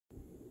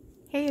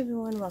Hey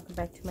everyone, welcome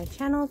back to my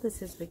channel.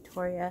 This is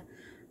Victoria.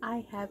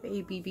 I have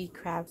a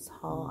Beebeecraft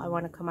haul I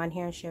want to come on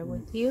here and share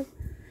with you.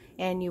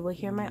 And you will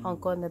hear my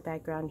uncle in the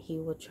background. He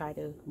will try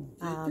to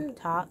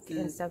talk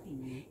and stuff.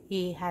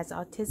 He has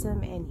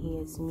autism and he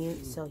is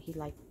mute, so he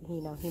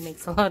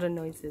makes a lot of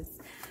noises.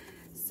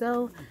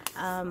 So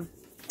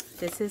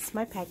this is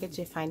my package.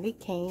 It finally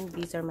came.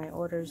 These are my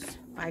orders.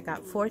 I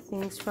got 4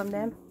 things from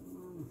them,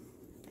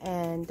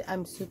 and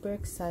I'm super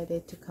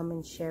excited to come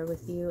and share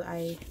with you.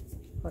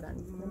 Hold on,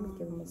 let me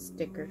give him a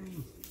sticker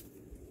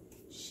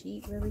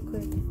sheet really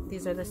quick.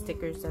 These are the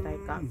stickers that I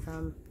got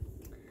from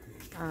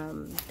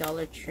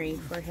Dollar Tree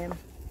for him.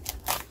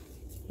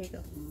 Here you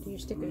go, do your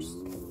stickers.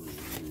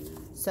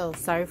 So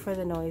sorry for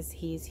the noise,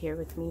 he's here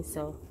with me.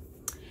 So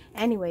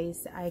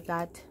anyways, I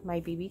got my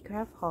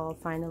Beebeecraft haul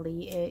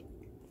finally. It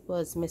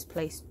was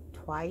misplaced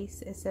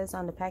twice, it says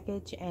on the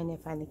package, and it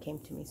finally came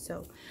to me.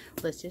 So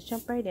let's just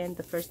jump right in.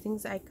 The first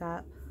things I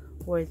got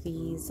were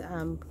these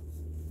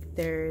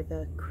they're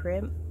the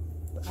crimp.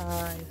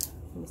 Let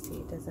me see,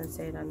 it doesn't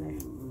say it on there.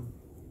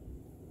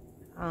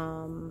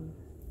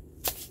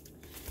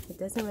 It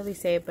doesn't really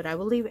say it, but I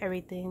will leave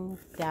everything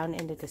down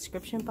in the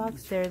description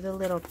box. They're the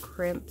little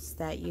crimps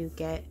that you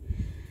get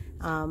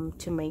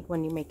to make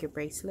when you make your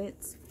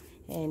bracelets,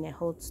 and it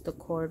holds the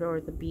cord or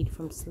the bead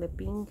from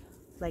slipping,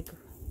 like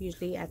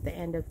usually at the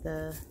end of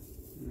the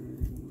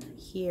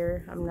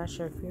here. I'm not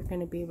sure if you're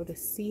going to be able to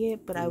see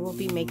it, but I will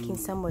be making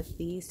some with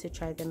these to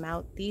try them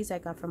out. These I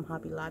got from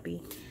Hobby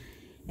Lobby,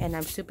 and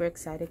I'm super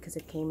excited because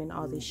it came in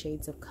all these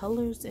shades of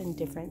colors and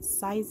different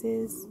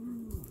sizes.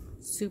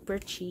 Super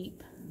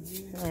cheap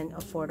and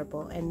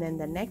affordable. And then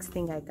the next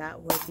thing I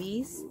got were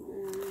these.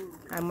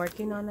 I'm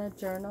working on a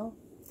journal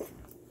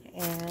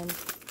and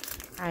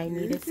I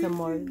needed some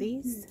more of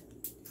these.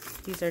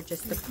 These are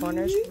just the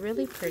corners,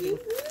 really pretty.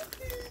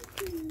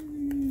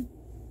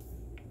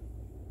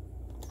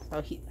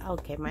 Oh,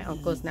 okay, my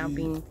uncle's now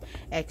being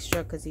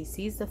extra because he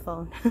sees the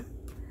phone.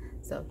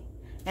 So,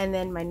 and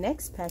then my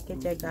next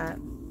package I got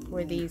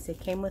were these. It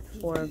came with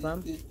 4 of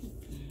them,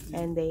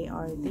 and they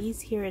are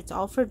these here. It's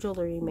all for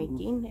jewelry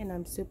making, and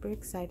I'm super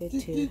excited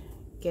to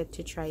get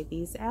to try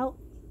these out.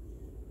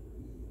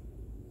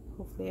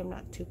 Hopefully I'm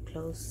not too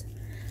close.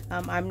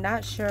 I'm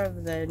not sure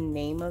of the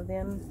name of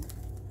them,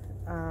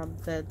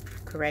 the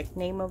correct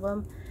name of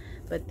them,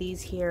 but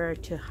these here are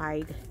to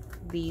hide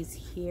these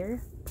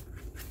here,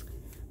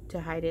 to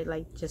hide it,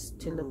 like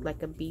just to look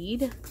like a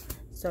bead.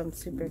 So I'm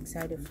super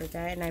excited for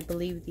that. And I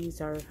believe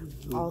these are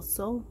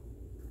also,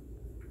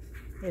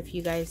 if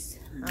you guys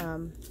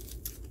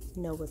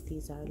know what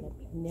these are, let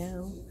me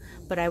know.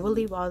 But I will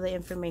leave all the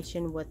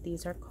information what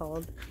these are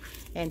called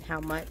and how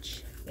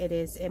much it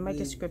is in my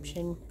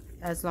description,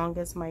 as long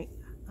as my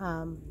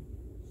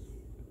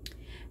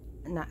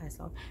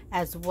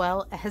as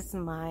well as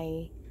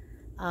my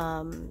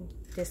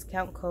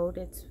discount code.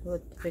 It's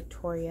with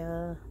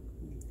Victoria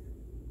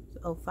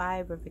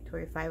 05 or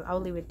Victoria 5.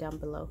 I'll leave it down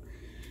below.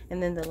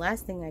 And then the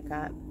last thing I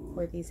got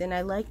were these, and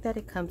I like that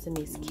it comes in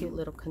these cute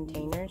little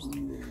containers,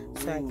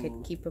 so I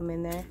could keep them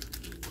in there.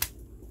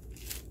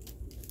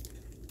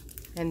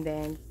 And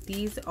then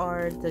these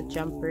are the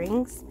jump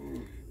rings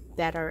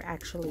that are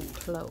actually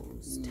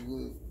closed.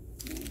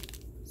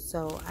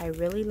 So I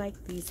really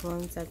like these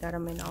ones. I got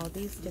them in all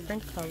these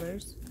different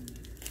colors,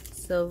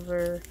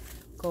 silver,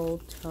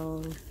 gold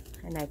tone,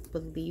 and I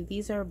believe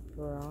these are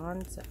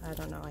bronze. I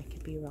don't know, I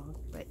could be wrong,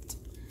 but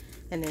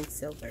and then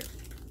silver,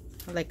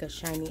 like a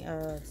shiny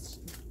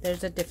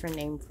there's a different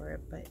name for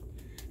it, but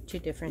 2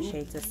 different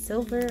shades of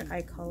silver,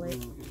 I call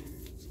it.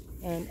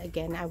 And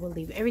again, I will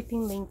leave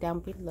everything linked down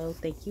below.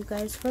 Thank you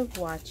guys for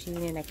watching,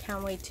 and I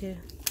can't wait to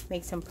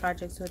make some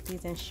projects with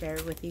these and share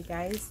it with you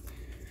guys.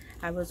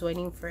 I was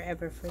waiting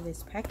forever for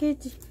this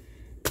package,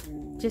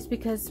 just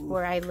because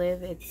where I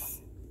live, it's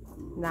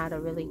not a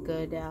really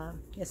good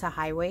it's a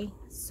highway,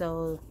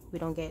 so we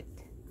don't get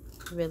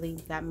really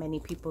that many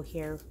people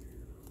here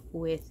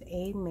with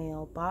a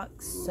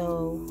mailbox.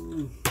 So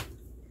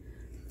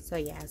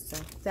yeah, so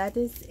that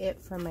is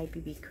it for my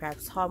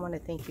Beebeecraft haul. I want to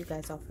thank you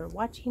guys all for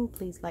watching.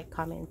 Please like,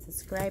 comment, and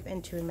subscribe,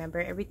 and to remember,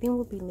 everything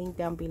will be linked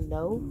down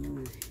below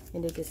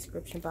in the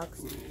description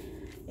box,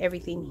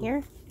 everything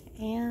here,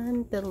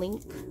 and the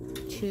link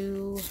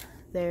to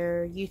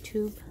their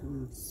YouTube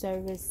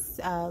service,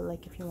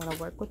 like if you want to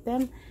work with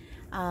them,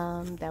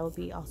 that will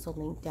be also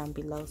linked down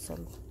below. So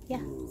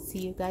yeah, see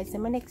you guys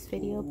in my next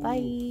video.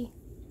 Bye.